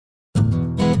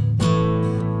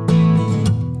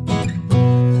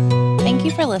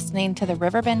Thank you for listening to the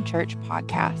Riverbend Church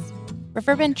podcast.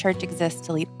 Riverbend Church exists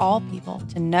to lead all people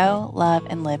to know, love,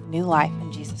 and live new life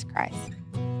in Jesus Christ.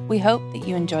 We hope that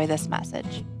you enjoy this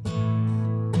message.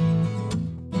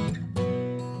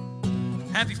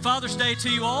 Happy Father's Day to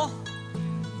you all.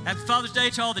 Happy Father's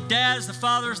Day to all the dads, the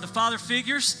fathers, the father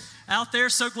figures out there.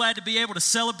 So glad to be able to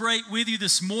celebrate with you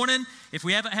this morning. If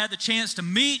we haven't had the chance to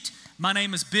meet, my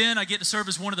name is Ben. I get to serve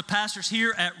as one of the pastors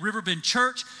here at Riverbend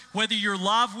Church. Whether you're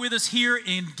live with us here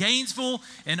in Gainesville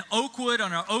and Oakwood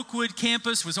on our Oakwood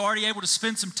campus, was already able to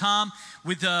spend some time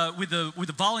with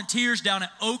the volunteers down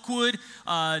at Oakwood.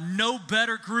 No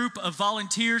better group of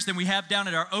volunteers than we have down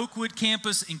at our Oakwood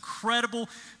campus. Incredible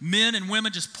men and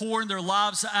women just pouring their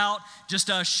lives out, just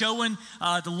showing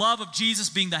the love of Jesus,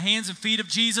 being the hands and feet of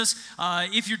Jesus.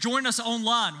 If you're joining us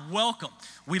online, welcome.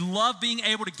 We love being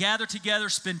able to gather together,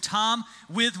 spend time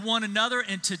with one another,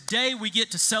 and today we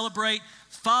get to celebrate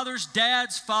fathers,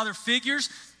 dads, father figures,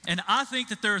 and I think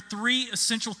that there are three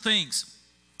essential things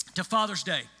to Father's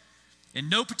Day, in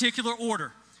no particular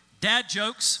order: dad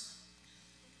jokes,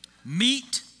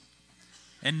 meat,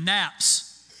 and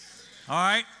naps. All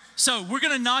right? So we're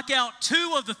going to knock out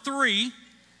two of the three,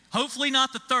 hopefully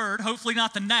not the third, hopefully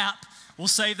not the nap. We'll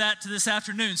save that to this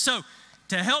afternoon. So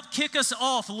to help kick us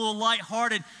off a little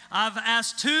lighthearted, I've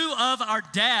asked two of our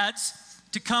dads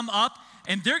to come up,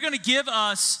 and they're going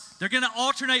to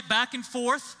alternate back and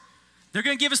forth. They're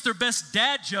going to give us their best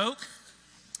dad joke,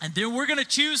 and then we're going to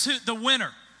choose the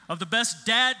winner of the best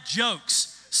dad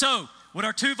jokes. So, would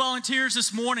our two volunteers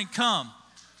this morning come?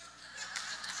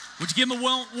 Would you give them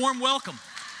a warm welcome?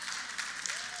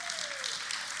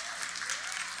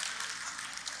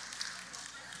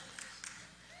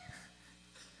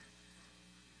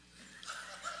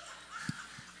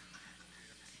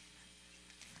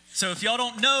 So if y'all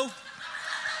don't know,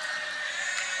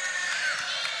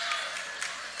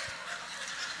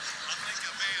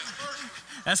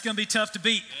 that's going to be tough to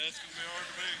beat. Yeah, it's going to be hard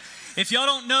to beat. If y'all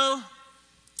don't know,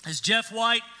 as Jeff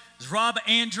White, as Rob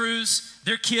Andrews,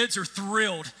 their kids are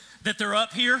thrilled that they're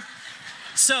up here.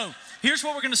 So here's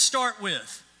what we're going to start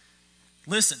with.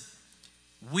 Listen,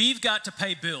 we've got to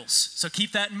pay bills, so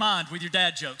keep that in mind with your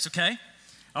dad jokes, okay?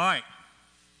 All right.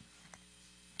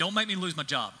 Don't make me lose my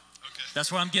job. Okay.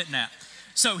 That's what I'm getting at.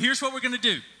 So here's what we're going to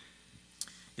do.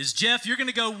 Is Jeff, you're going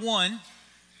to go one,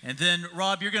 and then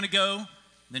Rob, you're going to go.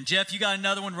 Then Jeff, you got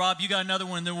another one. Rob, you got another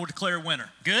one, and then we'll declare a winner.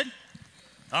 Good?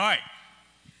 All right.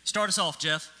 Start us off,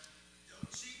 Jeff.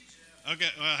 Okay,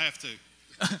 well, I have to.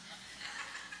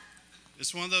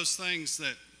 It's one of those things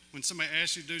that when somebody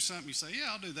asks you to do something, you say,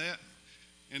 yeah, I'll do that.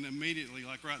 And immediately,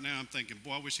 like right now, I'm thinking,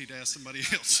 boy, I wish he'd ask somebody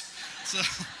else.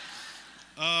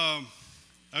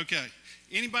 Okay.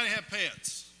 Anybody have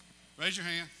pets? Raise your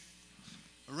hand.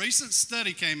 A recent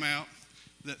study came out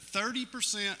that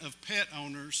 30% of pet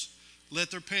owners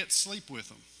let their pets sleep with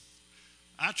them.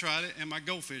 I tried it, and my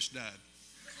goldfish died.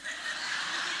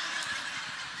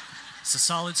 It's a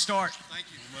solid start. Thank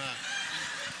you.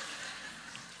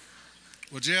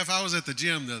 Well, Jeff, I was at the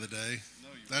gym the other day. No,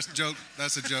 That's a joke.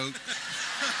 That's a joke.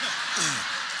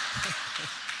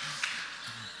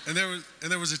 and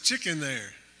there was a chicken there.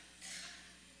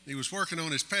 He was working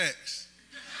on his pecs.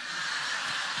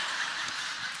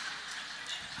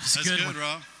 That's good,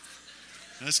 Rob.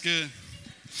 That's good.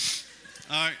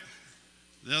 All right.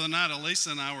 The other night,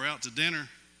 Elisa and I were out to dinner,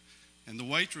 and the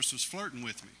waitress was flirting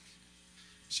with me.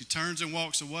 She turns and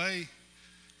walks away.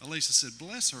 Elisa said,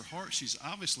 bless her heart, she's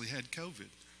obviously had COVID.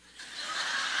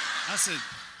 I said,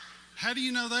 how do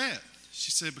you know that? She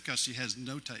said, because she has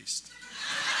no taste.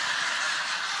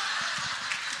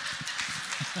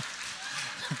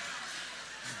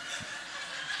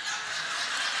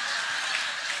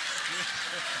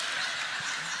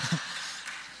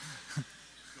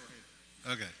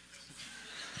 Okay.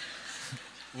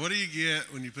 What do you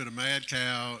get when you put a mad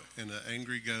cow and an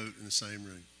angry goat in the same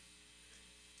room?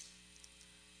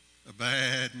 A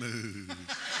bad mood.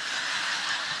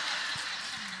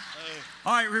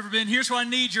 All right, Riverbend, here's what I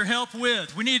need your help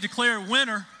with. We need to declare a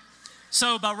winner.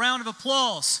 So by round of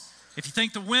applause, if you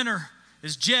think the winner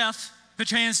is Jeff,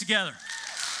 put your hands together.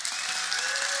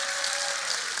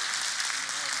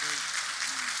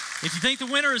 If you think the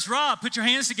winner is Rob, put your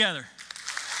hands together.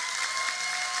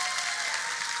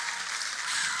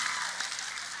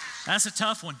 That's a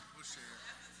tough one. We'll share.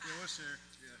 Yeah, we'll share.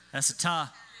 Yeah. That's a tie.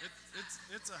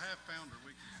 It's a half pounder.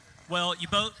 Well, you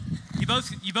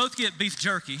both get beef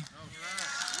jerky. All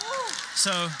right.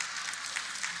 So,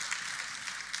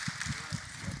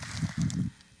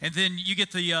 and then you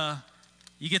get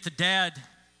the dad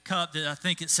cup that I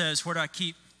think it says, where do I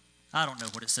keep? I don't know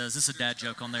what it says. This is a dad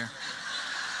joke on there.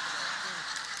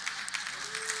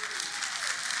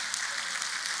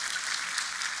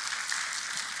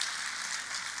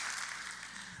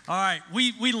 All right,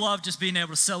 we love just being able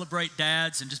to celebrate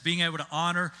dads and just being able to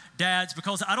honor dads,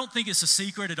 because I don't think it's a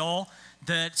secret at all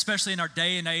that, especially in our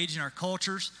day and age and our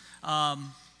cultures,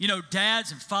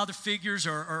 dads and father figures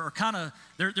are kind of,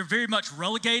 they're very much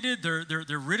relegated,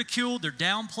 they're ridiculed, they're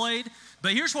downplayed.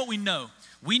 But here's what we know.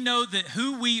 We know that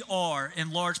who we are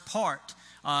in large part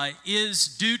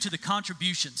is due to the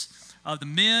contributions of the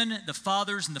men, the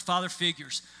fathers, and the father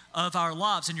figures of our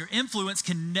lives. And your influence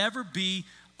can never be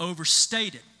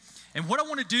overstated. And what I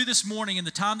want to do this morning in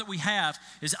the time that we have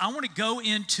is I want to go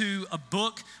into a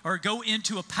book, or go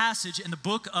into a passage in the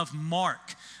book of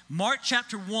Mark. Mark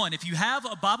chapter 1. If you have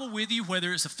a Bible with you,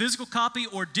 whether it's a physical copy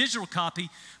or digital copy,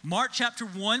 Mark chapter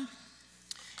 1.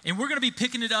 And we're going to be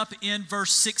picking it up in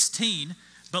verse 16.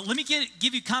 But let me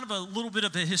give you kind of a little bit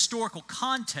of a historical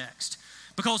context.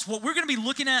 Because what we're going to be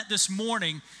looking at this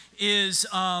morning is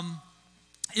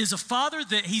a father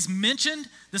that he's mentioned.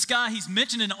 This guy, he's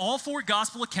mentioned in all four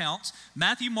gospel accounts,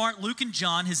 Matthew, Mark, Luke, and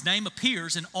John. His name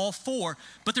appears in all four,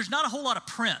 but there's not a whole lot of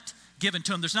print given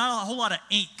to him. There's not a whole lot of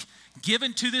ink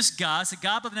given to this guy. It's a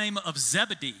guy by the name of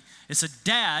Zebedee. It's a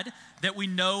dad that we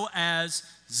know as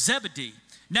Zebedee.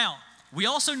 Now, we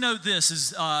also know this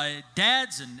as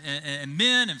dads and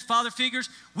men and father figures.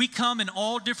 We come in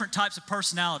all different types of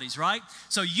personalities, right?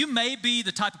 So you may be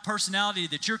the type of personality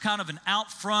that you're kind of an out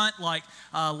front, like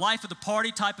life of the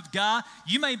party type of guy.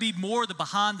 You may be more the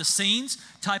behind the scenes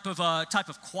type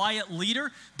of quiet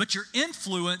leader, but your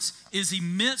influence is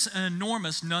immense and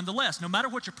enormous nonetheless, no matter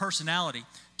what your personality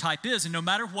type is, and no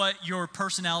matter what your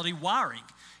personality wiring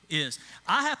is.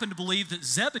 I happen to believe that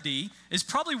Zebedee is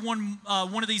probably one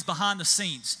of these behind the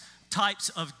scenes types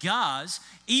of guys,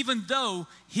 even though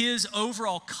his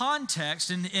overall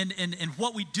context and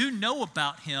what we do know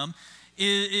about him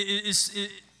is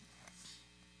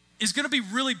going to be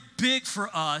really big for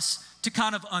us to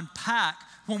kind of unpack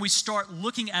when we start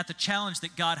looking at the challenge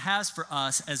that God has for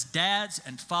us as dads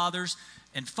and fathers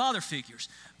and father figures.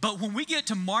 But when we get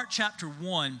to Mark chapter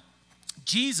 1,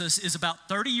 Jesus is about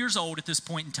 30 years old at this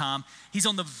point in time. He's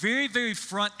on the very, very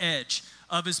front edge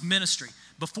of his ministry.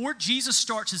 Before Jesus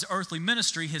starts his earthly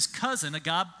ministry, his cousin, a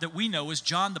guy that we know as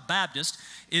John the Baptist,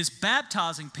 is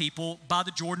baptizing people by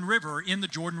the Jordan River, or in the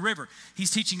Jordan River.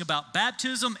 He's teaching about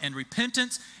baptism and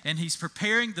repentance, and he's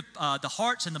preparing the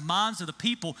hearts and the minds of the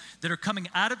people that are coming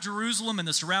out of Jerusalem and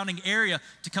the surrounding area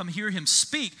to come hear him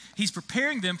speak. He's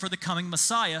preparing them for the coming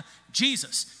Messiah,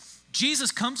 Jesus.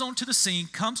 Jesus comes onto the scene,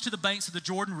 comes to the banks of the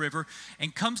Jordan River,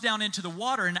 and comes down into the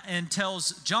water and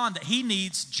tells John that he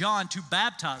needs John to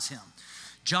baptize him.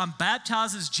 John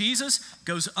baptizes Jesus,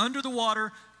 goes under the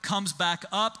water, comes back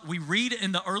up. We read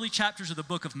in the early chapters of the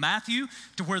book of Matthew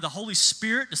to where the Holy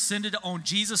Spirit descended on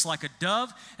Jesus like a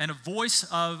dove, and a voice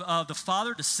of the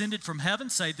Father descended from heaven,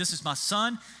 saying, "This is my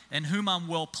Son, in whom I'm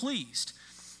well pleased."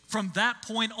 From that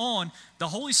point on, the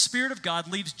Holy Spirit of God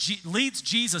leads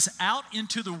Jesus out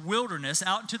into the wilderness,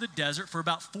 out into the desert for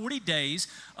about 40 days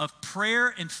of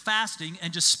prayer and fasting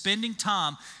and just spending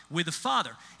time with the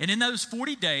Father. And in those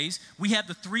 40 days, we have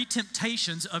the 3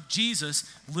 temptations of Jesus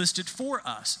listed for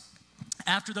us.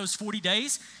 After those 40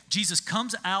 days, Jesus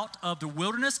comes out of the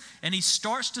wilderness and he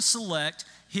starts to select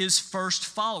his first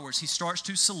followers. He starts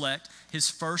to select his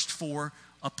first 4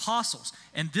 apostles.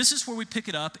 And this is where we pick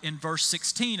it up in verse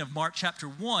 16 of Mark chapter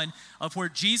 1, of where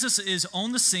Jesus is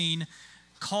on the scene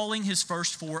calling his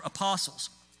first 4 apostles.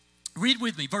 Read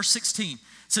with me, verse 16.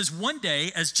 It says, "One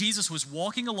day, as Jesus was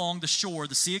walking along the shore of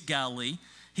the Sea of Galilee,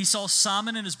 he saw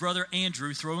Simon and his brother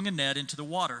Andrew throwing a net into the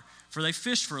water, for they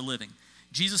fished for a living.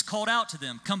 Jesus called out to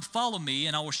them, 'Come follow me,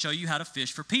 and I will show you how to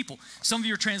fish for people.'" Some of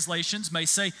your translations may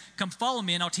say, "Come follow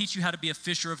me, and I'll teach you how to be a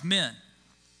fisher of men."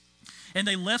 And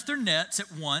they left their nets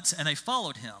at once, and they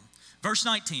followed him. Verse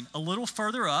 19, a little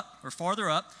farther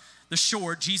up the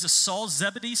shore, Jesus saw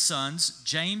Zebedee's sons,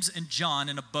 James and John,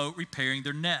 in a boat repairing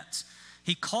their nets.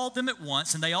 He called them at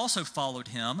once, and they also followed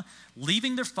him,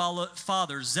 leaving their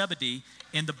father Zebedee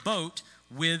in the boat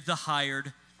with the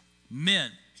hired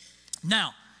men.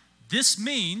 Now, this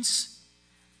means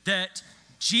that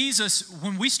Jesus,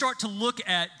 when we start to look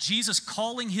at Jesus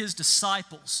calling his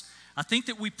disciples, I think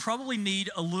that we probably need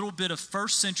a little bit of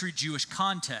first century Jewish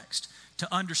context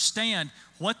to understand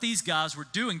what these guys were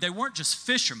doing. They weren't just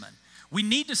fishermen. We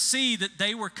need to see that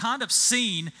they were kind of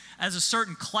seen as a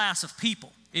certain class of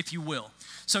people, if you will.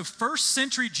 So first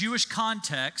century Jewish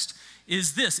context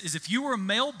is this, is if you were a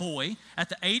male boy at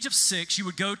the age of 6, you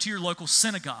would go to your local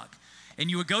synagogue. And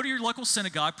you would go to your local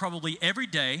synagogue probably every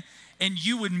day, and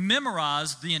you would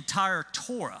memorize the entire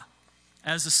Torah.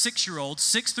 as a 6-year-old,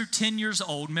 6 through 10 years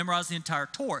old, memorize the entire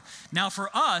Torah. Now for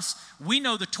us, we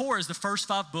know the Torah is the first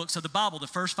 5 books of the Bible, the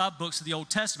first 5 books of the Old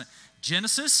Testament.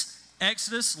 Genesis,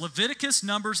 Exodus, Leviticus,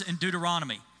 Numbers, and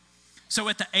Deuteronomy. So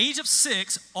at the age of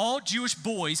 6, all Jewish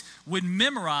boys would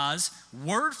memorize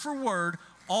word for word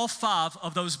all 5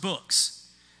 of those books,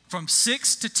 from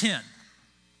 6 to 10.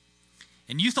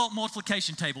 And you thought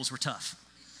multiplication tables were tough.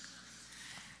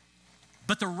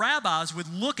 But the rabbis would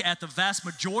look at the vast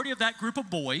majority of that group of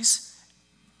boys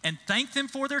and thank them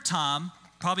for their time,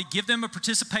 probably give them a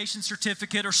participation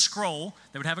certificate or scroll.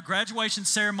 They would have a graduation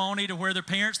ceremony to where their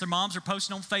parents, their moms are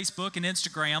posting on Facebook and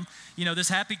Instagram, this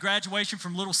happy graduation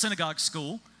from little synagogue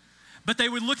school. But they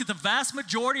would look at the vast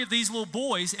majority of these little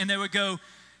boys and they would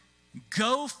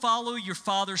go follow your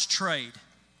father's trade.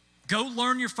 Go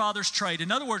learn your father's trade. In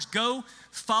other words, go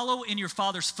follow in your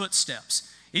father's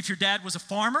footsteps. If your dad was a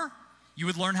farmer, you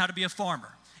would learn how to be a farmer.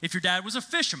 If your dad was a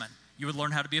fisherman, you would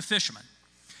learn how to be a fisherman.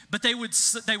 But they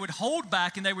would hold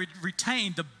back and they would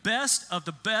retain the best of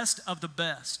the best of the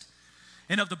best.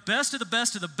 And of the best of the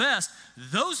best of the best,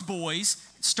 those boys,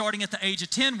 starting at the age of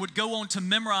 10, would go on to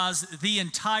memorize the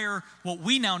entire, what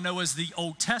we now know as the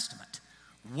Old Testament,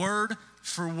 word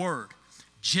for word.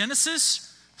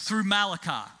 Genesis through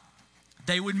Malachi,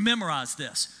 they would memorize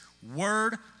this,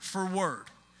 word for word.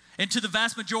 And to the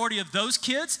vast majority of those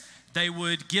kids, they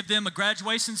would give them a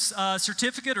graduation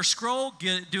certificate or scroll,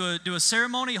 do a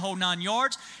ceremony, hold 9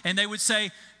 yards, and they would say,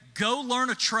 go learn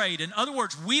a trade. In other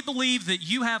words, we believe that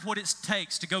you have what it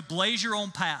takes to go blaze your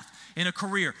own path in a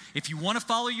career. If you want to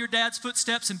follow your dad's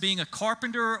footsteps in being a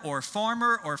carpenter or a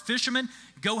farmer or a fisherman,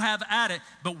 go have at it.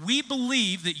 But we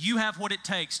believe that you have what it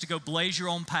takes to go blaze your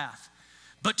own path.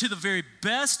 But to the very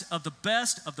best of the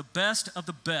best of the best of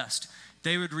the best,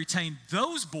 they would retain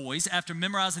those boys after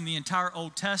memorizing the entire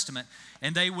Old Testament,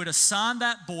 and they would assign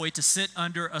that boy to sit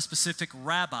under a specific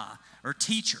rabbi or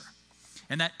teacher.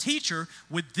 And that teacher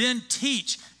would then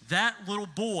teach that little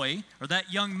boy or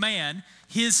that young man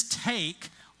his take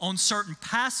on certain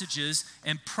passages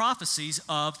and prophecies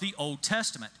of the Old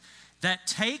Testament. That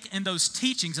take and those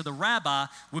teachings of the rabbi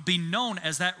would be known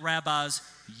as that rabbi's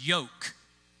yoke,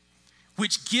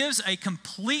 which gives a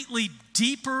completely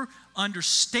deeper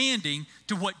understanding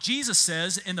to what Jesus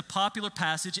says in the popular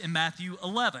passage in Matthew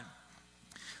 11.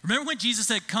 Remember when Jesus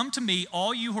said, come to me,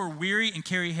 all you who are weary and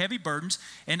carry heavy burdens,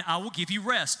 and I will give you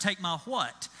rest. Take my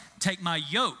what? Take my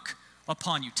yoke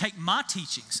upon you. Take my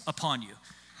teachings upon you.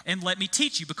 And let me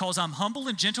teach you, because I'm humble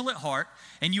and gentle at heart,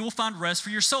 and you will find rest for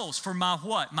your souls. For my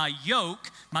what? My yoke,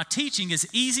 my teaching is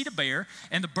easy to bear,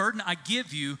 and the burden I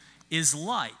give you is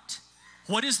light.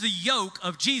 What is the yoke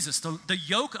of Jesus? The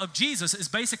yoke of Jesus is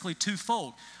basically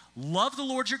twofold. Love the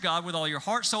Lord your God with all your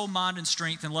heart, soul, mind, and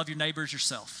strength, and love your neighbor as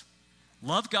yourself.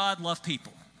 Love God, love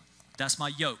people. That's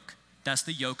my yoke. That's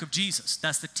the yoke of Jesus.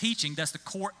 That's the teaching, that's the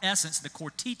core essence, the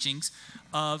core teachings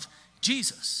of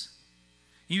Jesus.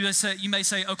 You may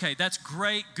say, okay, that's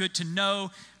great, good to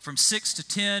know. From 6 to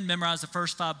 10, memorize the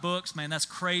first 5 books. Man, that's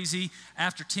crazy.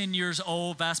 After 10 years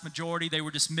old, vast majority, they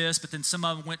were dismissed, but then some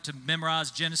of them went to memorize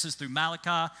Genesis through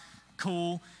Malachi.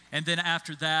 Cool. And then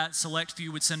after that, select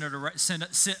few would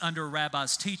sit under a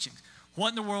rabbi's teachings. What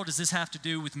in the world does this have to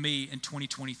do with me in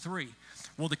 2023?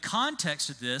 Well, the context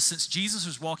of this, since Jesus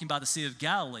was walking by the Sea of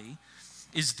Galilee,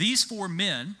 is these 4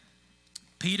 men,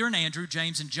 Peter and Andrew,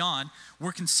 James and John,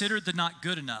 were considered the not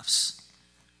good enoughs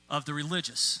of the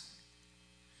religious.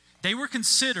 They were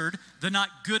considered the not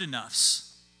good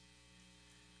enoughs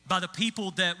by the people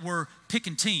that were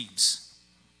picking teams.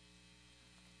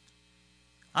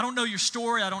 I don't know your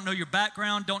story, I don't know your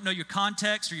background, don't know your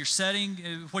context or your setting,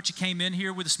 what you came in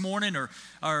here with this morning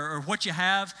or what you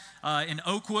have in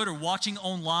Oakwood or watching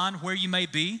online, where you may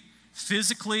be,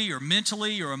 physically or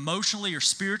mentally or emotionally or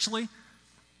spiritually.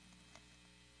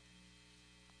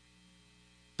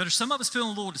 But are some of us feeling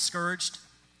a little discouraged?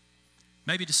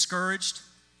 Maybe discouraged?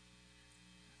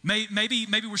 Maybe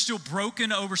we're still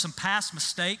broken over some past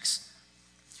mistakes.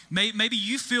 Maybe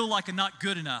you feel like a not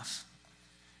good enough.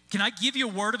 Can I give you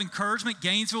a word of encouragement,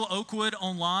 Gainesville, Oakwood,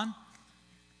 online?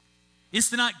 It's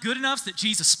the not good enoughs that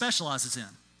Jesus specializes in.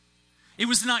 It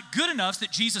was the not good enoughs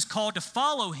that Jesus called to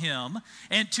follow him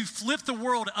and to flip the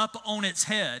world up on its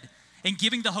head and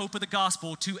giving the hope of the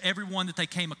gospel to everyone that they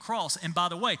came across. And by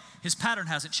the way, his pattern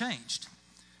hasn't changed.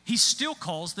 He still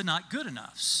calls the not good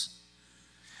enoughs.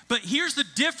 But here's the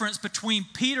difference between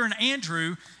Peter and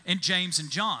Andrew and James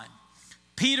and John.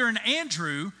 Peter and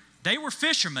Andrew, they were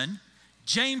fishermen.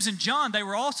 James and John, they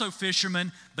were also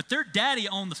fishermen, but their daddy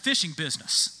owned the fishing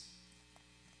business.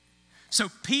 So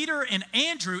Peter and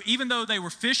Andrew, even though they were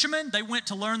fishermen, they went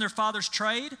to learn their father's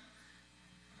trade.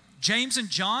 James and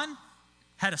John,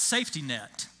 had a safety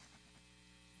net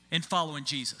in following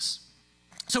Jesus.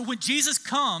 So when Jesus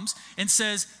comes and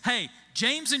says, hey,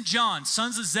 James and John,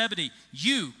 sons of Zebedee,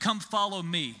 you come follow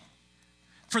me.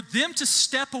 For them to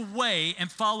step away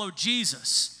and follow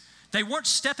Jesus, they weren't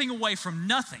stepping away from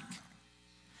nothing.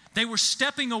 They were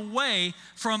stepping away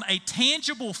from a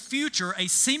tangible future, a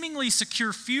seemingly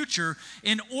secure future,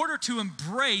 in order to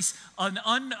embrace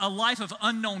a life of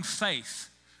unknown faith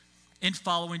in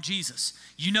following Jesus.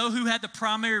 You know who had the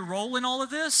primary role in all of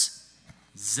this?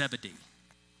 Zebedee.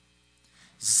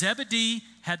 Zebedee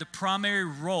had the primary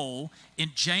role in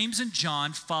James and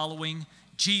John following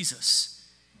Jesus.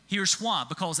 Here's why.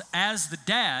 Because as the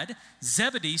dad,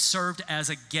 Zebedee served as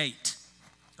a gate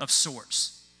of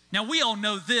sorts. Now, we all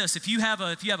know this. If you have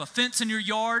a fence in your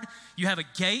yard, you have a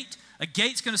gate. A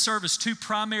gate's going to serve as two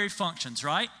primary functions,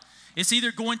 right? It's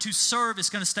either going to serve, it's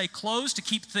going to stay closed to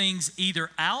keep things either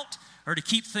out or to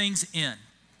keep things in.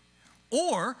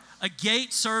 Or a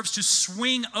gate serves to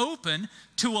swing open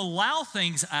to allow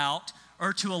things out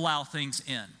or to allow things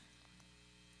in.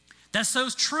 That's so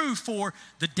true for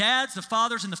the dads, the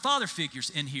fathers, and the father figures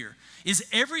in here. Is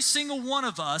every single one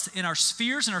of us in our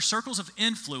spheres and our circles of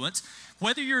influence,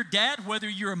 whether you're a dad, whether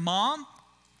you're a mom,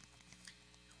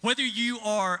 whether you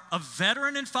are a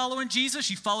veteran in following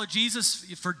Jesus, you follow Jesus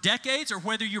for decades, or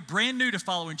whether you're brand new to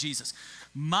following Jesus,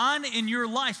 mine in your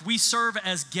life, we serve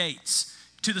as gates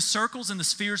to the circles and the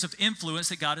spheres of influence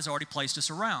that God has already placed us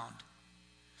around.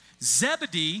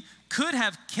 Zebedee could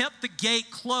have kept the gate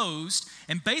closed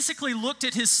and basically looked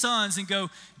at his sons and go,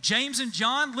 James and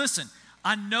John, listen,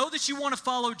 I know that you want to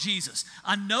follow Jesus.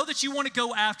 I know that you want to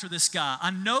go after this guy.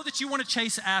 I know that you want to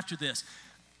chase after this.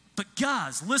 But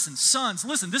guys, listen, sons,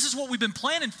 listen, this is what we've been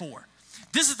planning for.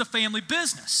 This is the family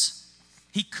business.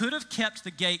 He could have kept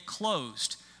the gate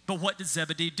closed, but what did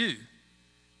Zebedee do?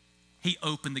 He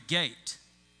opened the gate.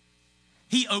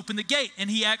 He opened the gate, and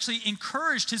he actually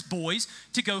encouraged his boys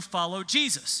to go follow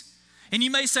Jesus. And you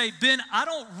may say, Ben, I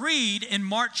don't read in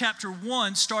Mark chapter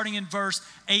 1, starting in verse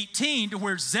 18, to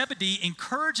where Zebedee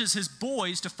encourages his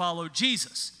boys to follow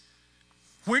Jesus.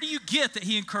 Where do you get that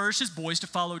he encouraged his boys to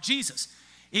follow Jesus?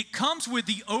 It comes with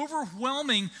the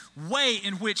overwhelming way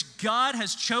in which God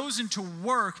has chosen to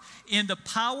work in the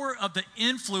power of the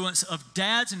influence of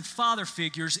dads and father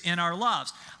figures in our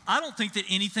lives. I don't think that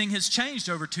anything has changed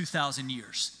over 2,000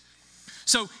 years.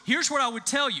 So here's what I would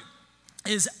tell you,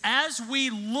 is as we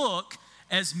look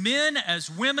as men, as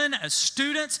women, as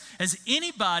students, as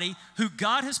anybody who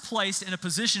God has placed in a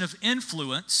position of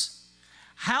influence,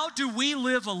 how do we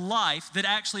live a life that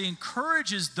actually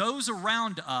encourages those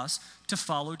around us to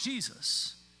follow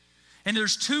Jesus? And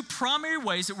there's two primary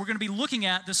ways that we're going to be looking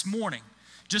at this morning.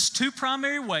 Just two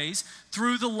primary ways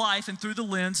through the life and through the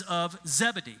lens of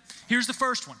Zebedee. Here's the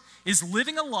first one, is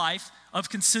living a life of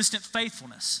consistent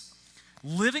faithfulness.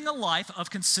 Living a life of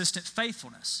consistent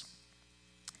faithfulness.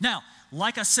 Now,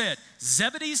 like I said,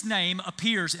 Zebedee's name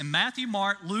appears in Matthew,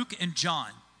 Mark, Luke, and John.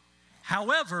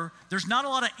 However, there's not a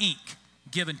lot of ink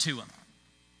given to him.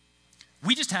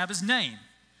 We just have his name.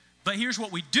 But here's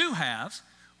what we do have.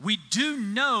 We do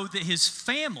know that his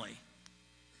family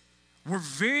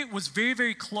was very,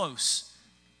 very close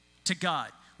to God.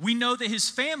 We know that his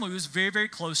family was very, very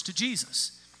close to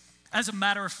Jesus. As a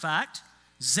matter of fact,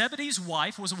 Zebedee's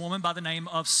wife was a woman by the name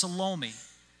of Salome.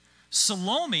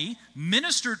 Salome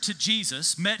ministered to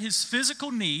Jesus, met his physical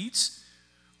needs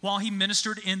while he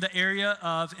ministered in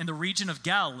the region of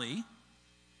Galilee.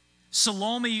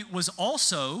 Salome was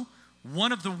also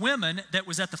one of the women that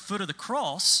was at the foot of the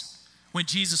cross when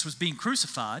Jesus was being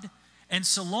crucified. And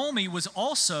Salome was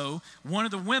also one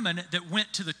of the women that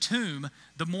went to the tomb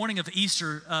the morning of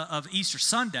Easter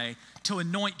Sunday to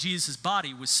anoint Jesus'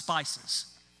 body with spices.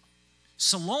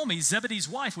 Salome, Zebedee's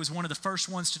wife, was one of the first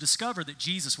ones to discover that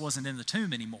Jesus wasn't in the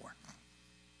tomb anymore.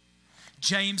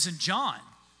 James and John,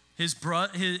 his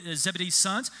Zebedee's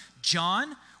sons,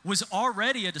 John was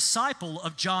already a disciple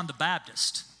of John the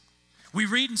Baptist. We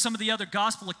read in some of the other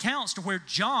gospel accounts to where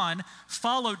John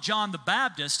followed John the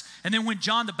Baptist, and then when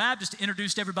John the Baptist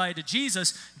introduced everybody to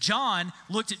Jesus, John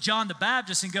looked at John the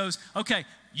Baptist and goes, okay,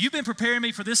 you've been preparing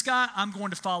me for this guy, I'm going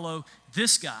to follow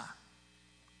this guy.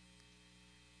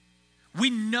 We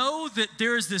know that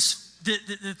there's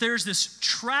this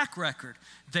track record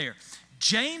there.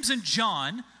 James and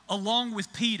John, along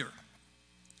with Peter,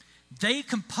 they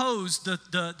compose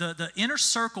the inner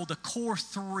circle, the core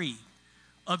three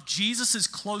of Jesus'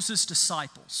 closest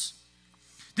disciples.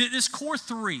 This core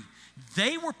three,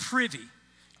 they were privy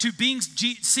to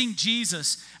seeing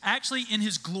Jesus actually in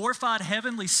his glorified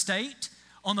heavenly state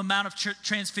on the Mount of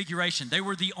Transfiguration. They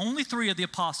were the only three of the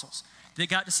apostles that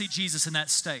got to see Jesus in that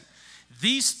state.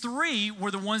 These three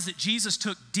were the ones that Jesus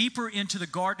took deeper into the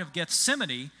Garden of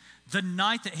Gethsemane the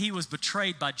night that he was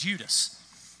betrayed by Judas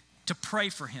to pray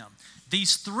for him.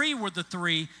 These three were the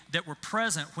three that were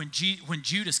present when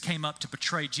Judas came up to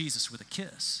betray Jesus with a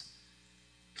kiss.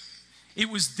 It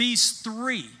was these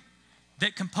three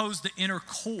that composed the inner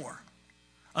core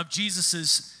of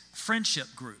Jesus' friendship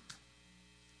group.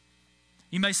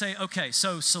 You may say, okay,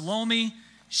 so Salome,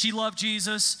 she loved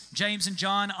Jesus. James and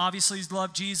John obviously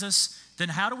loved Jesus. Then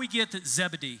how do we get that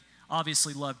Zebedee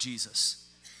obviously loved Jesus?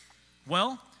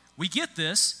 Well, we get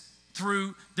this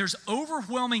through, there's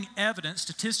overwhelming evidence,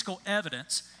 statistical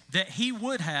evidence, that he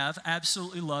would have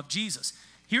absolutely loved Jesus.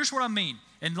 Here's what I mean.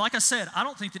 And like I said, I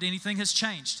don't think that anything has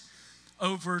changed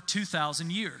over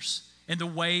 2,000 years in the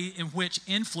way in which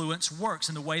influence works,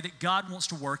 in the way that God wants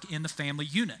to work in the family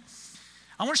unit.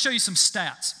 I want to show you some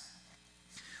stats.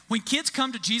 When kids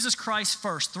come to Jesus Christ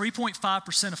first,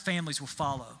 3.5% of families will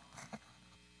follow.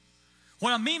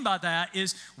 What I mean by that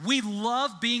is we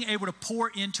love being able to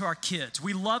pour into our kids.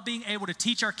 We love being able to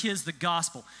teach our kids the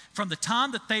gospel. From the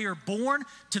time that they are born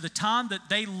to the time that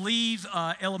they leave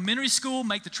elementary school,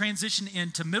 make the transition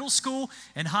into middle school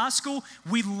and high school,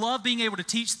 we love being able to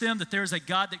teach them that there's a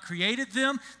God that created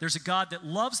them, there's a God that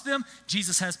loves them,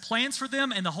 Jesus has plans for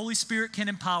them, and the Holy Spirit can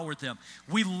empower them.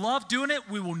 We love doing it.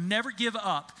 We will never give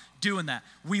up doing that.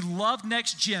 We love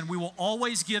next gen. We will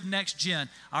always give next gen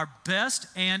our best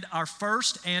and our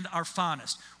first and our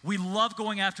finest. We love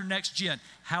going after next gen.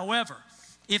 However,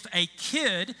 if a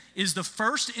kid is the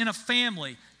first in a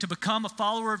family to become a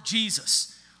follower of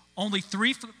Jesus, only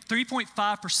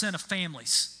 3.5% of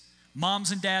families, moms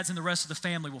and dads and the rest of the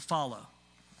family, will follow.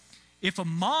 If a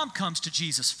mom comes to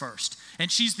Jesus first,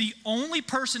 and she's the only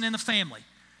person in the family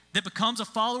that becomes a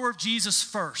follower of Jesus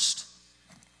first,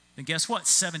 then guess what?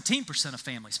 17% of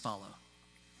families follow.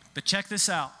 But check this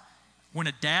out. When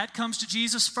a dad comes to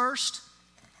Jesus first,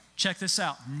 check this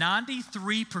out.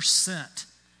 93%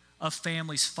 of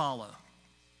families follow.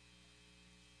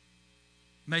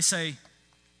 You may say,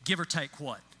 give or take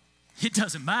what? It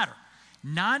doesn't matter.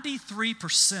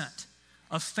 93%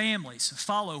 of families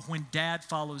follow when dad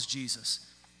follows Jesus.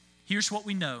 Here's what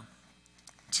we know.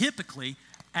 Typically,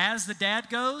 as the dad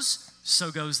goes,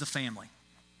 so goes the family.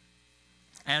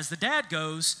 As the dad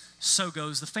goes, so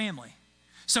goes the family.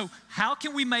 So how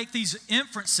can we make these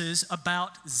inferences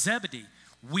about Zebedee?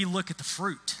 We look at the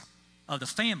fruit of the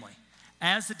family.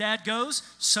 As the dad goes,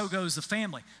 so goes the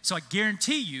family. So I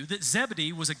guarantee you that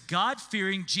Zebedee was a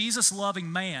God-fearing,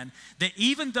 Jesus-loving man that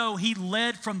even though he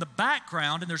led from the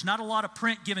background, and there's not a lot of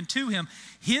print given to him,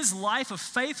 his life of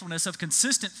faithfulness, of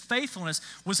consistent faithfulness,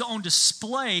 was on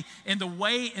display in the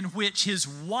way in which his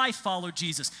wife followed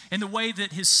Jesus, in the way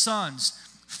that his sons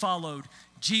followed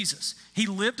Jesus. He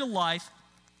lived a life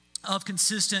of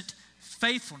consistent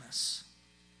faithfulness.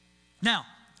 Now,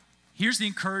 here's the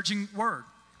encouraging word.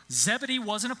 Zebedee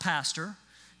wasn't a pastor.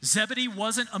 Zebedee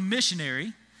wasn't a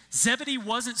missionary. Zebedee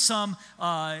wasn't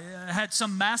had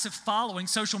some massive following,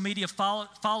 social media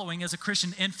following as a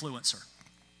Christian influencer.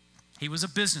 He was a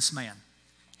businessman.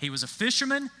 He was a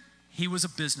fisherman. He was a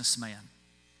businessman.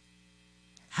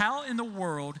 How in the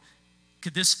world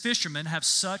could this fisherman have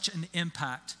such an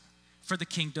impact for the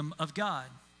kingdom of God?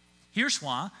 Here's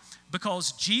why.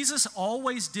 Because Jesus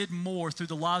always did more through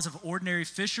the lives of ordinary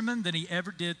fishermen than he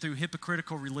ever did through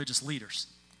hypocritical religious leaders.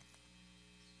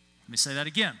 Let me say that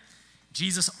again.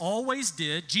 Jesus always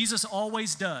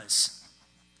does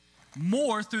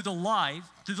more through the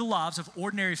lives of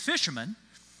ordinary fishermen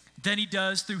than he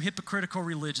does through hypocritical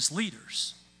religious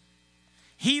leaders.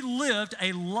 He lived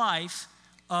a life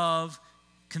of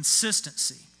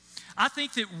consistency. I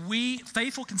think that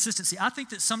faithful consistency, I think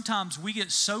that sometimes we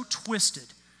get so twisted,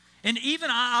 and even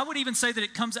I would even say that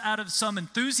it comes out of some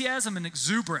enthusiasm and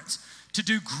exuberance to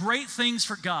do great things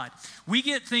for God. We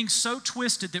get things so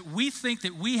twisted that we think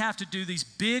that we have to do these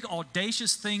big,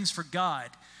 audacious things for God,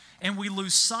 and we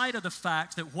lose sight of the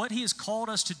fact that what he has called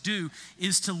us to do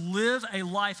is to live a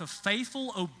life of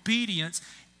faithful obedience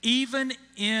even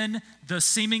in the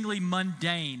seemingly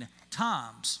mundane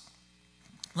times.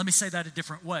 Let me say that a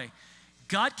different way.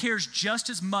 God cares just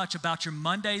as much about your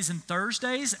Mondays and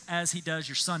Thursdays as he does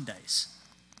your Sundays.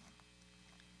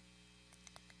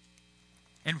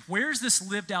 And where's this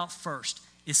lived out first?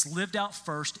 It's lived out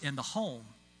first in the home.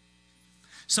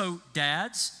 So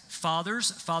dads,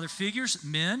 fathers, father figures,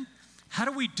 men, how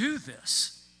do we do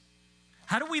this?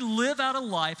 How do we live out a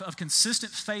life of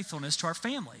consistent faithfulness to our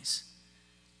families?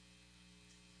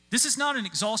 This is not an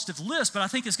exhaustive list, but I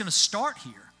think it's going to start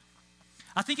here.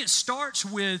 I think it starts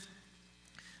with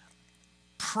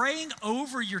praying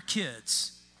over your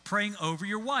kids, praying over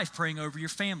your wife, praying over your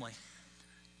family.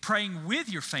 praying with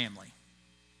your family.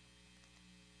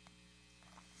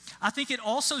 I think it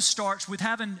also starts with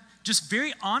having just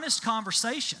very honest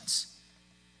conversations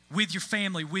with your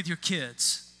family, with your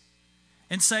kids,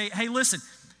 and say, hey, listen,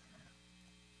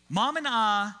 Mom and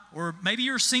I, or maybe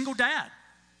you're a single dad,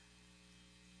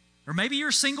 or maybe you're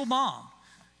a single mom,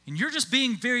 and you're just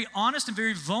being very honest and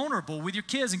very vulnerable with your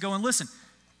kids and going, listen,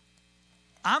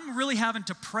 I'm really having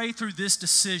to pray through this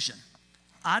decision.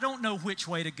 I don't know which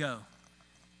way to go,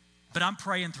 but I'm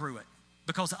praying through it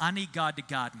because I need God to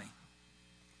guide me.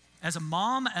 As a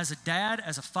mom, as a dad,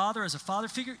 as a father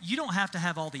figure, you don't have to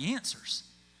have all the answers.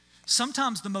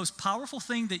 Sometimes the most powerful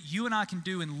thing that you and I can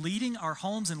do in leading our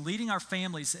homes and leading our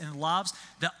families and lives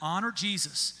that honor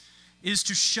Jesus is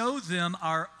to show them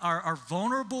our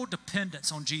vulnerable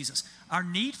dependence on Jesus, our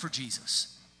need for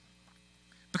Jesus.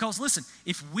 Because listen,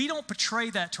 if we don't portray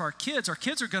that to our kids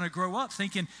are going to grow up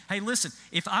thinking, hey, listen,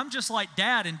 if I'm just like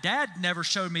Dad and Dad never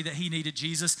showed me that he needed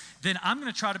Jesus, then I'm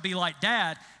going to try to be like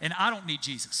Dad and I don't need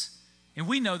Jesus. And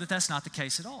we know that that's not the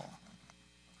case at all.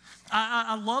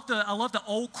 I love the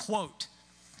old quote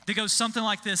that goes something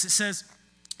like this. It says,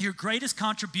 your greatest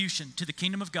contribution to the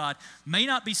kingdom of God may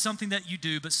not be something that you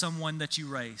do, but someone that you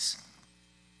raise.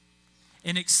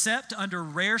 And except under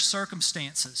rare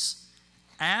circumstances,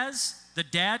 as the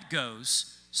dad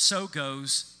goes, so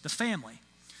goes the family.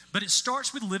 But it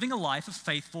starts with living a life of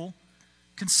faithful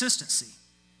consistency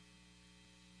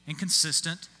and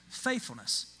consistent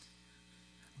faithfulness.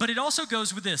 But it also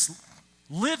goes with this,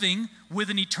 living with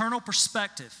an eternal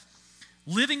perspective.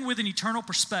 Living with an eternal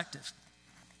perspective.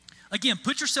 Again,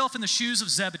 put yourself in the shoes of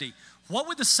Zebedee. What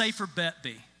would the safer bet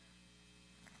be?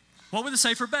 What would the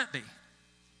safer bet be?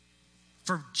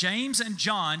 For James and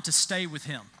John to stay with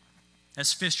him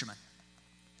as fishermen.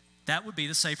 That would be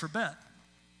the safer bet.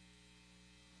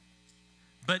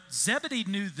 But Zebedee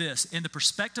knew this. In the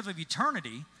perspective of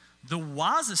eternity, the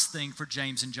wisest thing for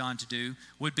James and John to do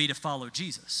would be to follow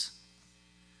Jesus.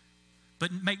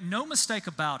 But make no mistake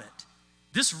about it,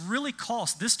 this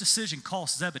decision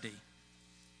cost Zebedee.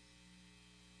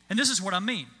 And this is what I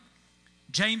mean.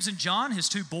 James and John, his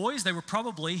two boys, they were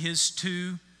probably his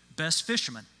two best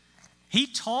fishermen. He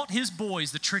taught his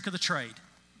boys the trick of the trade.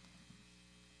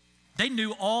 They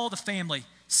knew all the family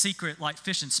secret like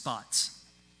fishing spots.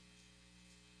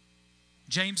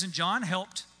 James and John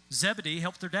helped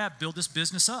their dad build this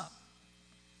business up.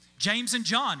 James and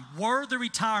John were the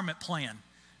retirement plan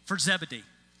for Zebedee.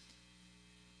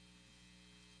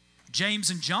 James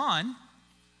and John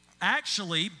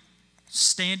actually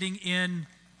standing in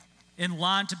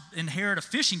line to inherit a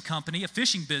fishing company, a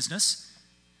fishing business,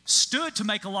 stood to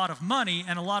make a lot of money,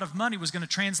 and a lot of money was going to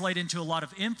translate into a lot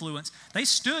of influence. They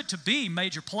stood to be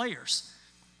major players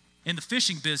in the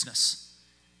fishing business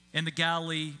in the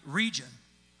Galilee region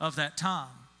of that time.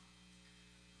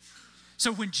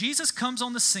 So when Jesus comes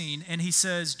on the scene and he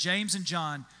says, James and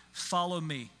John, follow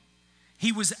me,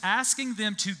 he was asking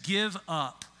them to give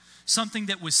up something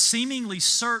that was seemingly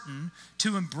certain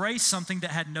to embrace something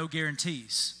that had no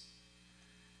guarantees.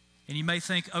 And you may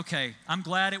think, okay, I'm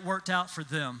glad it worked out for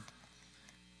them,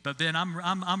 but then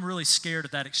I'm really scared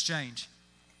of that exchange.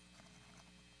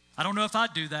 I don't know if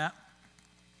I'd do that.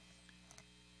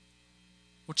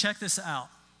 Well, check this out.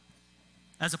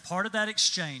 As a part of that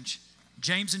exchange,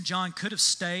 James and John could have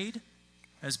stayed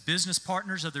as business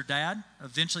partners of their dad,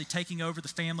 eventually taking over the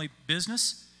family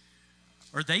business,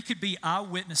 or they could be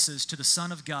eyewitnesses to the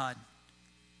Son of God,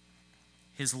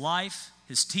 his life,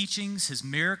 his teachings, his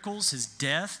miracles, his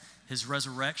death, his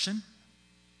resurrection.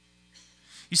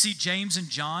 You see, James and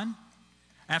John,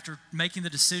 after making the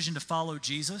decision to follow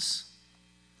Jesus,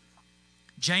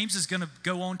 James is going to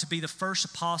go on to be the first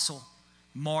apostle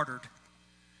martyred.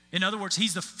 In other words,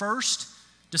 he's the first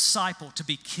disciple to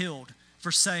be killed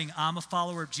for saying, I'm a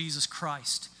follower of Jesus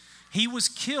Christ. He was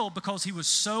killed because he was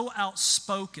so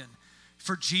outspoken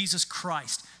for Jesus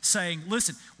Christ, saying,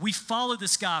 listen, we followed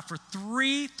this guy for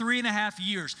 3.5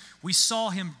 years. We saw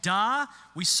him die.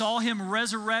 We saw him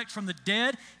resurrect from the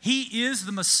dead. He is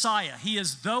the Messiah. He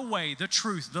is the way, the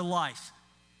truth, the life.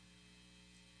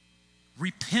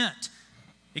 Repent.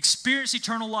 Experience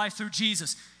eternal life through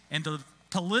Jesus. And the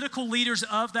political leaders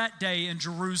of that day in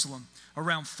Jerusalem,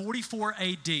 around 44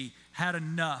 AD, had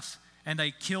enough, and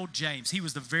they killed James. He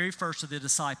was the very first of the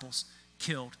disciples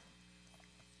killed.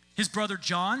 His brother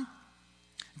John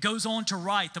goes on to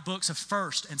write the books of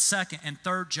 1st and 2nd and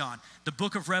 3rd John, the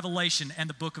book of Revelation and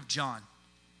the book of John.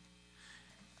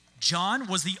 John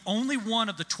was the only one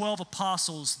of the 12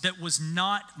 apostles that was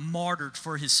not martyred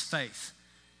for his faith.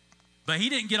 But he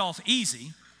didn't get off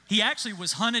easy. He actually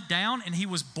was hunted down and he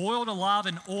was boiled alive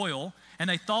in oil, and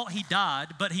they thought he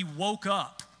died, but he woke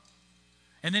up.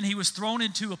 And then he was thrown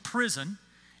into a prison.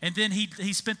 And then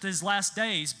he spent his last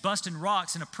days busting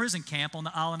rocks in a prison camp on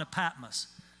the island of Patmos,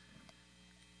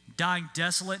 dying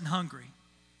desolate and hungry.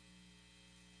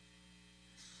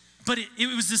 But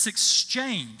it was this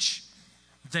exchange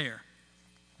there.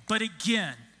 But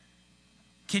again,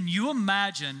 can you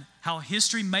imagine how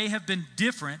history may have been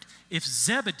different if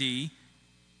Zebedee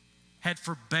had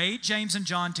forbade James and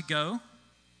John to go,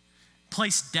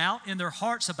 placed doubt in their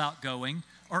hearts about going,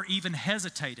 or even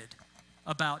hesitated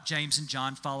about James and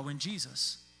John following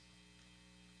Jesus?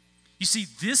 You see,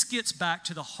 this gets back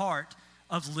to the heart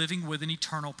of living with an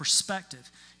eternal perspective.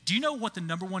 Do you know what the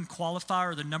number one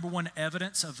qualifier or the number one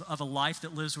evidence of a life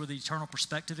that lives with an eternal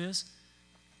perspective is?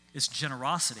 It's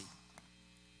generosity.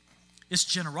 It's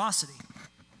generosity.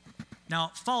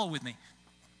 Now, follow with me.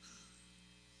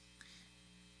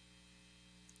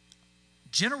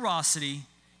 Generosity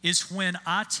is when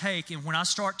I take and when I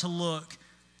start to look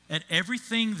at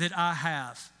everything that I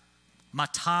have, my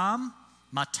time,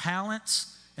 my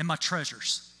talents, and my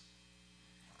treasures.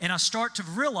 And I start to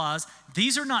realize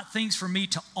these are not things for me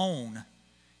to own.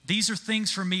 These are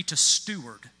things for me to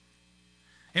steward.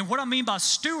 And what I mean by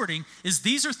stewarding is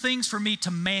these are things for me to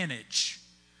manage,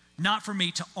 not for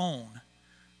me to own.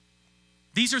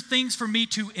 These are things for me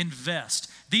to invest.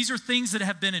 These are things that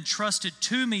have been entrusted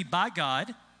to me by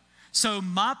God. So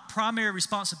my primary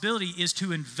responsibility is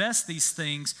to invest these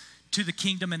things to the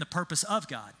kingdom and the purpose of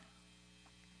God.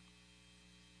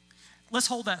 Let's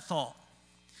hold that thought.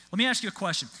 Let me ask you a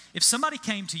question. If somebody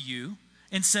came to you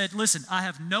and said, listen, I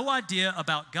have no idea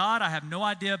about God, I have no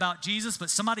idea about Jesus, but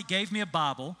somebody gave me a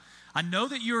Bible, I know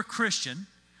that you're a Christian,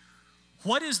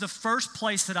 what is the first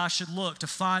place that I should look to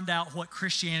find out what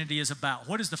Christianity is about?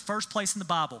 What is the first place in the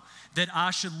Bible that I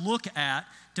should look at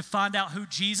to find out who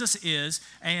Jesus is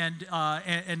and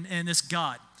this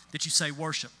God that you say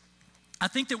worship? I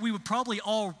think that we would probably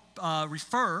all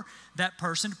refer that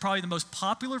person to probably the most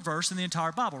popular verse in the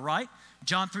entire Bible, right?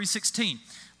 John 3:16.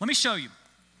 Let me show you.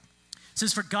 It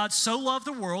says, for God so loved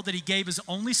the world that he gave his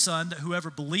only son, that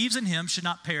whoever believes in him should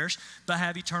not perish, but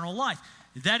have eternal life.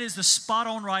 That is the spot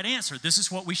on right answer. This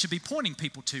is what we should be pointing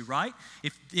people to, right?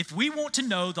 If we want to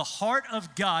know the heart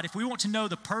of God, if we want to know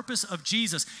the purpose of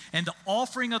Jesus and the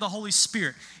offering of the Holy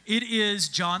Spirit, it is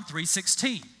John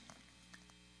 3:16.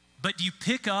 But do you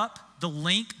pick up the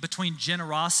link between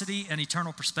generosity and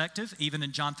eternal perspective, even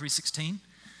in John 3:16?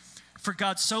 For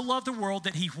God so loved the world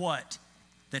that he what?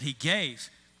 That he gave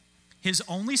his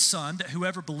only son, that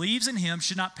whoever believes in him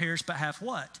should not perish but have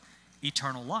what?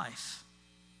 Eternal life.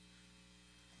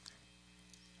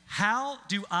 How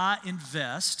do I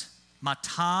invest my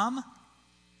time,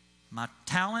 my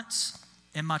talents,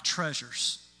 and my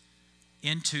treasures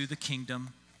into the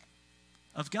kingdom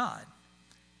of God?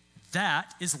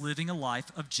 That is living a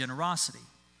life of generosity.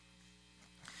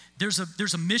 There's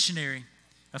a missionary,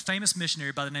 a famous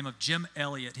missionary by the name of Jim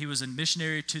Elliot. He was a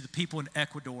missionary to the people in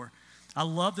Ecuador. I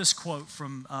love this quote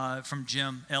from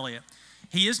Jim Elliot.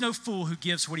 He is no fool who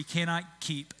gives what he cannot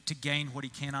keep to gain what he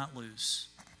cannot lose.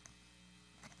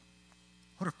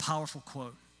 What a powerful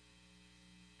quote.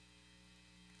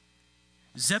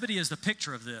 Zebedee is the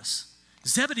picture of this.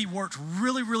 Zebedee worked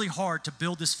really, really hard to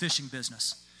build this fishing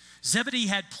business. Zebedee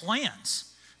had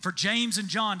plans for James and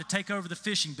John to take over the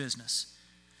fishing business.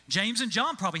 James and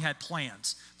John probably had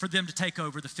plans for them to take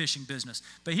over the fishing business.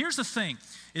 But here's the thing,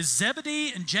 is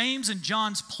Zebedee and James and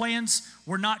John's plans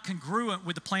were not congruent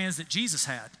with the plans that Jesus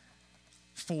had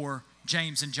for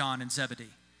James and John and Zebedee.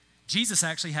 Jesus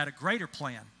actually had a greater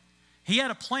plan. He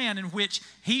had a plan in which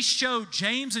he showed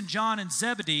James and John and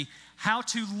Zebedee how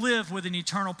to live with an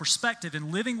eternal perspective.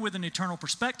 And living with an eternal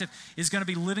perspective is going to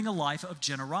be living a life of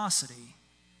generosity.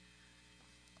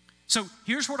 So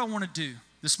here's what I want to do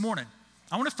this morning.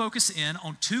 I want to focus in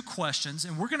on two questions,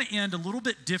 and we're going to end a little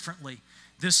bit differently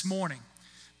this morning.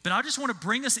 But I just want to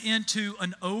bring us into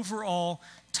an overall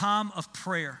time of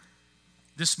prayer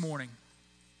this morning.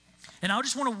 And I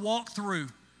just want to walk through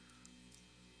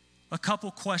a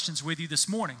couple questions with you this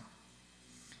morning.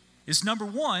 Is number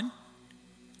one,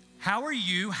 how are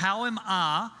you, how am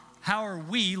I, how are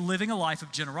we living a life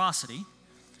of generosity?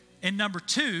 And number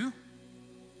two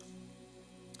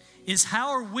is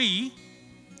how are we,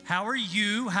 how are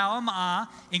you, how am I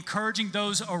encouraging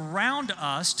those around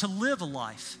us to live a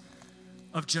life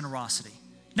of generosity?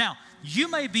 Now,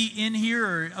 you may be in here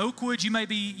or Oakwood, you may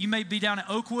be down at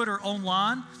Oakwood or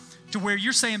online to where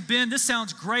you're saying, Ben, this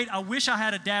sounds great. I wish I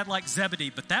had a dad like Zebedee,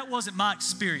 but that wasn't my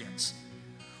experience.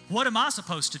 What am I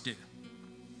supposed to do?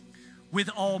 With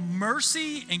all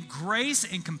mercy and grace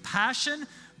and compassion,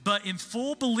 but in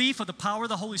full belief of the power of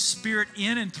the Holy Spirit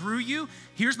in and through you,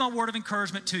 here's my word of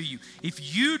encouragement to you.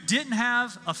 If you didn't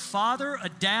have a father, a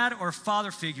dad, or a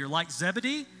father figure like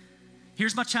Zebedee,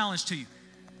 here's my challenge to you.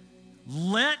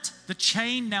 Let the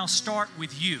chain now start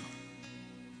with you.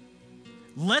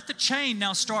 Let the chain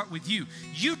now start with you.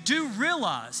 You do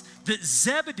realize that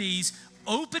Zebedee's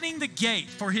opening the gate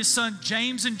for his son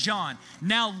James and John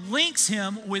now links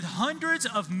him with hundreds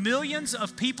of millions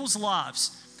of people's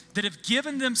lives that have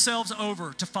given themselves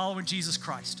over to following Jesus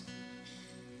Christ.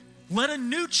 Let a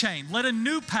new chain, let a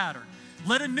new pattern,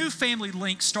 let a new family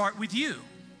link start with you.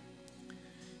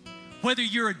 Whether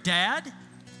you're a dad,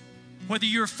 whether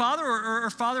you're a father or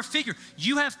father figure,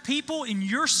 you have people in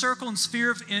your circle and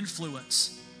sphere of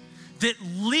influence that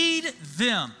lead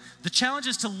them. The challenge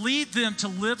is to lead them to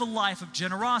live a life of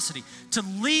generosity, to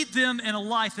lead them in a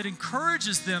life that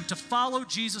encourages them to follow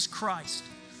Jesus Christ,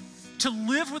 to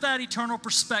live with that eternal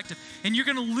perspective. And you're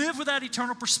going to live with that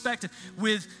eternal perspective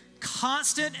with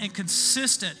constant and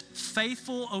consistent,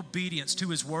 faithful obedience to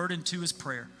His Word and to His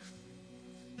prayer.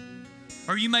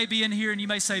 Or you may be in here and you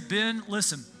may say, Ben,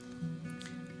 listen,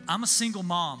 I'm a single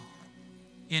mom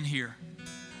in here,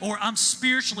 or I'm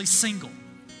spiritually single.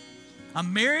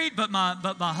 I'm married, but my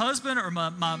husband or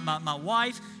my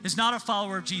wife is not a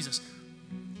follower of Jesus.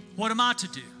 What am I to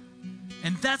do?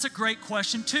 And that's a great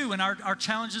question too. And our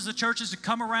challenge as a church is to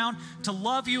come around to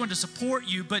love you and to support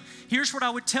you. But here's what I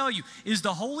would tell you is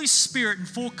the Holy Spirit, in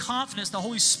full confidence, the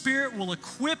Holy Spirit will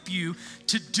equip you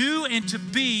to do and to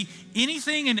be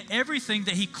anything and everything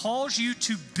that He calls you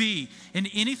to be, and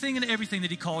anything and everything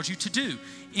that He calls you to do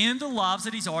in the lives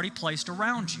that He's already placed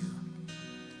around you.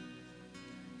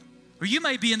 Or you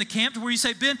may be in the camp where you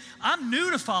say, Ben, I'm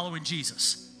new to following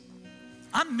Jesus.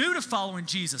 I'm new to following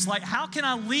Jesus. Like, how can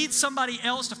I lead somebody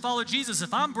else to follow Jesus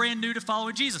if I'm brand new to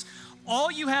following Jesus?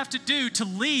 All you have to do to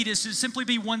lead is to simply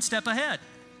be one step ahead.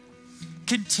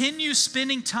 Continue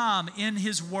spending time in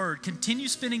His Word. Continue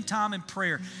spending time in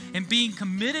prayer and being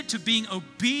committed to being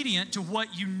obedient to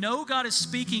what you know God is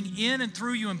speaking in and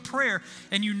through you in prayer,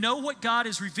 and you know what God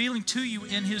is revealing to you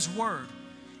in His Word.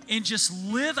 And just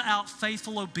live out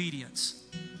faithful obedience.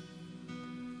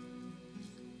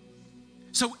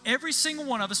 So every single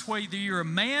one of us, whether you're a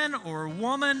man or a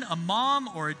woman, a mom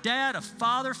or a dad, a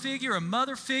father figure, a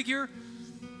mother figure,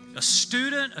 a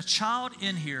student, a child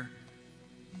in here,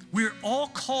 we're all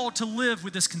called to live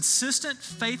with this consistent,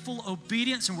 faithful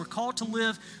obedience, and we're called to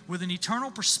live with an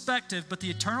eternal perspective. But the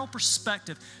eternal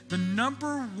perspective, the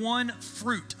number one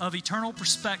fruit of eternal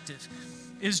perspective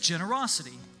is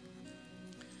generosity.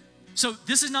 So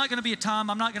this is not going to be a time,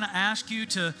 I'm not going to ask you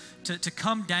to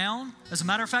come down. As a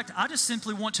matter of fact, I just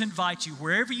simply want to invite you,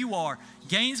 wherever you are,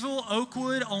 Gainesville,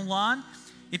 Oakwood, online,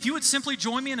 if you would simply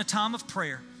join me in a time of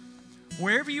prayer.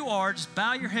 Wherever you are, just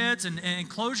bow your heads and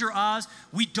close your eyes.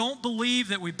 We don't believe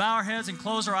that we bow our heads and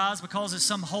close our eyes because it's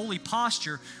some holy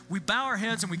posture. We bow our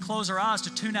heads and we close our eyes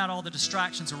to tune out all the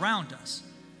distractions around us.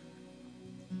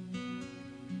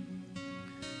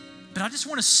 But I just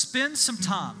want to spend some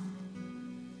time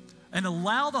and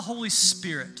allow the Holy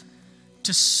Spirit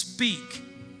to speak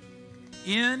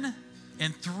in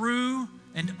and through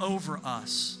and over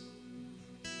us.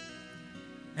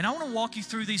 And I want to walk you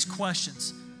through these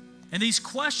questions. And these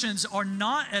questions are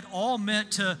not at all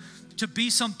meant to be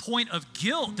some point of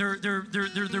guilt.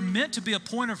 They're meant to be a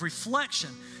point of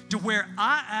reflection, to where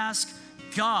I ask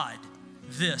God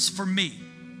this for me.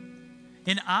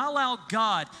 And I allow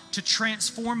God to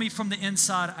transform me from the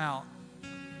inside out.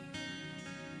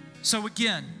 So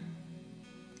again,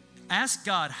 ask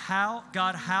God, how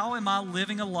am I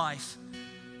living a life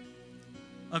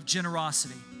of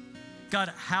generosity?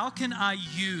 God, how can I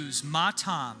use my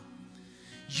time,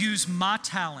 use my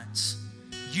talents,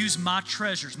 use my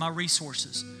treasures, my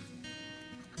resources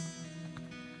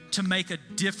to make a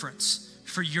difference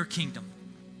for your kingdom?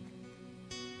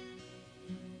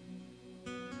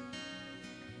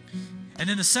 And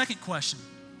then the second question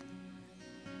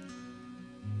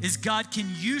is, God, can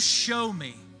you show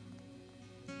me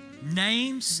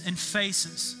names and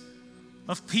faces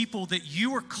of people that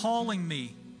you are calling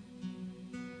me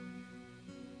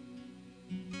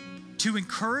to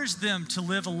encourage them to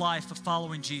live a life of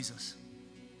following Jesus?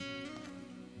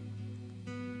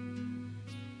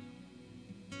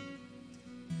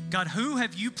 God, who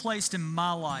have you placed in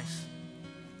my life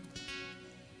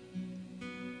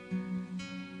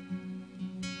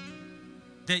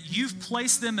that you've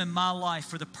placed them in my life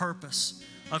for the purpose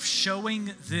of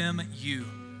showing them you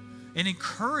and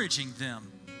encouraging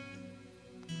them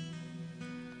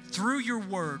through your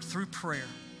word, through prayer?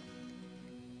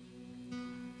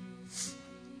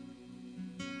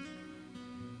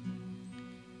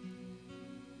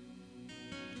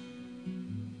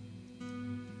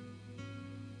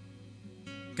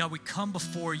 God, we come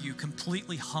before you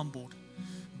completely humbled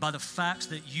by the fact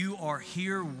that you are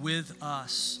here with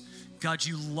us. God,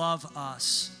 you love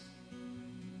us.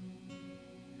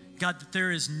 God, that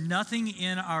there is nothing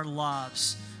in our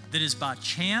lives that is by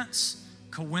chance,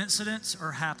 coincidence,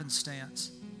 or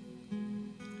happenstance.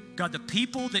 God, the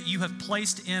people that you have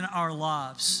placed in our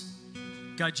lives,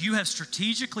 God, you have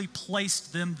strategically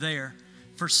placed them there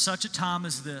for such a time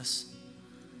as this.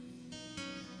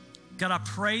 God, I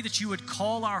pray that you would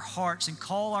call our hearts and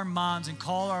call our minds and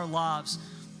call our lives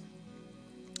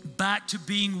back to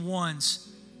being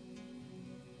ones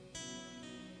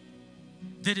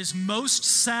that is most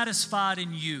satisfied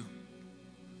in you,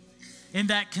 in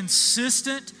that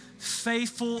consistent,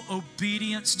 faithful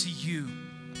obedience to you.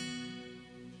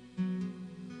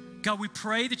 God, we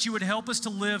pray that you would help us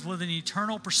to live with an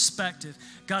eternal perspective.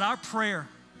 God, our prayer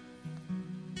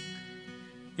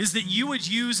is that you would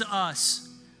use us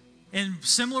in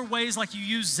similar ways like you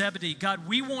used Zebedee. God,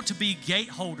 we want to be gate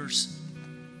holders.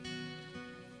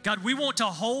 God, we want to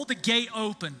hold the gate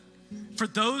open for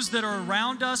those that are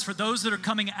around us, for those that are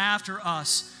coming after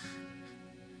us,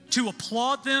 to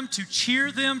applaud them, to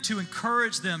cheer them, to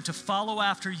encourage them to follow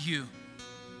after you.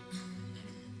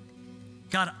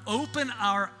 God, open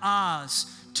our eyes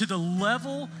to the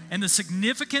level and the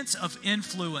significance of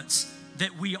influence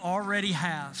that we already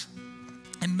have.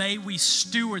 And may we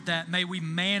steward that, may we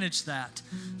manage that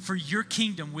for your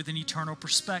kingdom with an eternal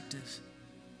perspective.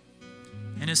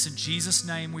 And it's in Jesus'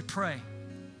 name we pray.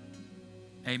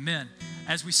 Amen.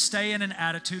 As we stay in an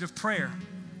attitude of prayer,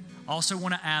 I also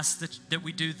want to ask that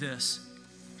we do this.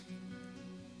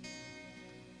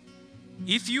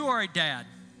 If you are a dad,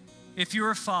 if you're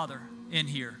a father in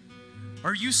here,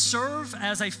 or you serve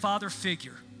as a father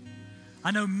figure,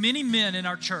 I know many men in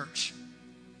our church,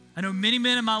 I know many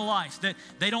men in my life that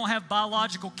they don't have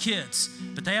biological kids,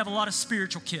 but they have a lot of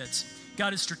spiritual kids.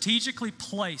 God has strategically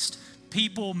placed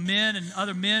people, men,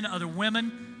 other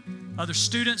women, other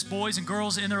students, boys and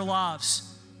girls in their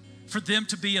lives for them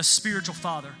to be a spiritual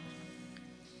father.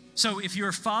 So if you're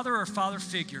a father or a father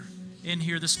figure in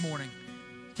here this morning,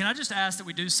 can I just ask that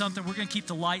we do something? We're going to keep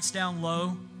the lights down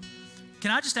low.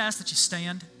 Can I just ask that you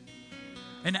stand?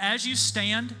 And as you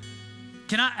stand,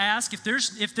 can I ask if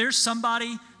there's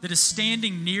somebody that is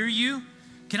standing near you,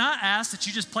 can I ask that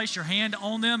you just place your hand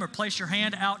on them or place your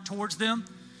hand out towards them?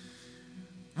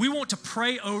 We want to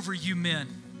pray over you men.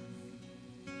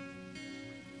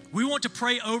 We want to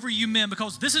pray over you men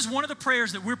because this is one of the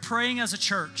prayers that we're praying as a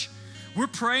church. We're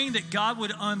praying that God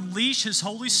would unleash His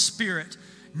Holy Spirit,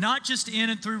 not just in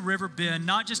and through River Bend,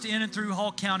 not just in and through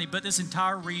Hall County, but this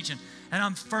entire region. And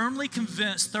I'm firmly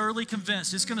convinced, thoroughly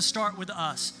convinced, it's going to start with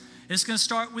us. It's going to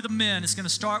start with the men. It's going to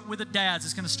start with the dads.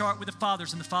 It's going to start with the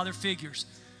fathers and the father figures.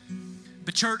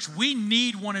 But church, we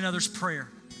need one another's prayer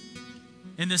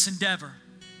in this endeavor.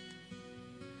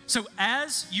 So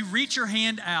as you reach your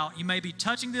hand out, you may be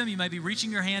touching them, you may be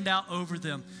reaching your hand out over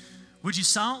them. Would you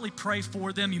silently pray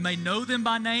for them? You may know them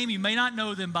by name, you may not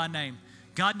know them by name.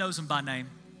 God knows them by name.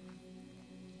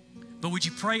 But would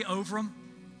you pray over them?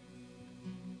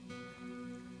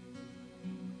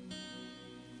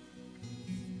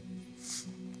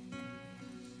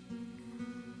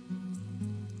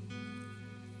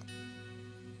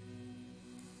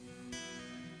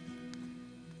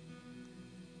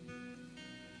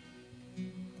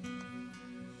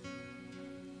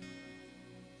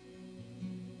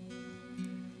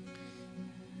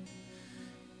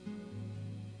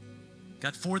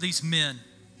 God, for these men,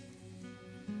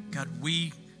 God,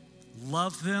 we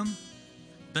love them,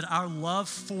 but our love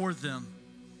for them,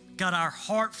 God, our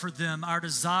heart for them, our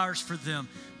desires for them,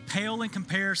 pale in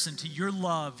comparison to your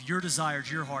love, your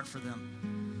desires, your heart for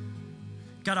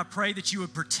them. God, I pray that you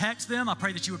would protect them. I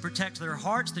pray that you would protect their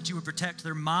hearts, that you would protect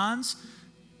their minds.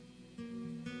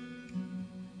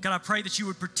 God, I pray that you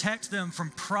would protect them from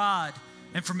pride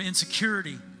and from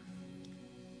insecurity.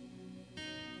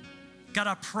 God,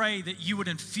 I pray that you would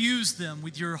infuse them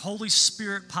with your Holy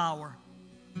Spirit power.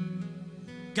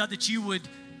 God, that you would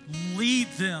lead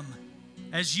them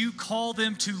as you call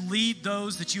them to lead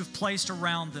those that you have placed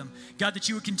around them. God, that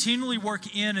you would continually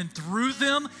work in and through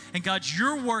them. And God,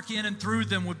 your work in and through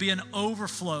them would be an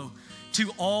overflow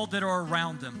to all that are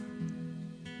around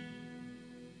them.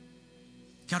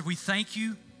 God, we thank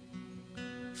you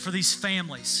for these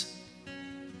families.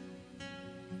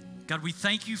 God, we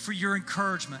thank you for your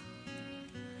encouragement.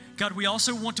 God, we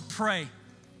also want to pray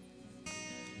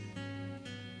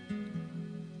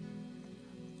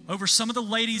over some of the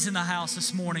ladies in the house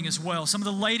this morning as well. Some of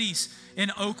the ladies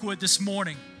in Oakwood this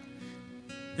morning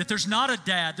that there's not a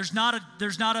dad, there's not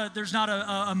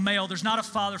a male, there's not a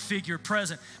father figure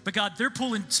present, but God, they're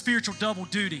pulling spiritual double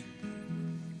duty.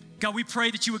 God, we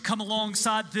pray that you would come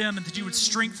alongside them and that you would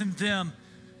strengthen them.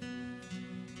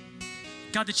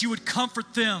 God, that you would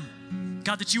comfort them.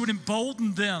 God, that you would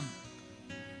embolden them.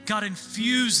 God,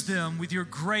 infuse them with your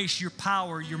grace, your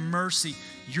power, your mercy,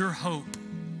 your hope.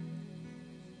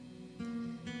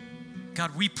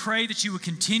 God, we pray that you would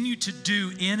continue to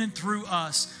do in and through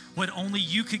us what only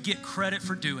you could get credit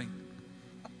for doing.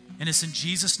 And it's in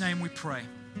Jesus' name we pray.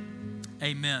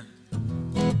 Amen.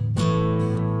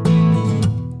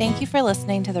 Thank you for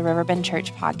listening to the Riverbend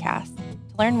Church podcast.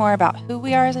 To learn more about who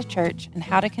we are as a church and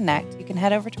how to connect, you can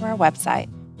head over to our website,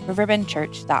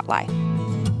 riverbendchurch.life.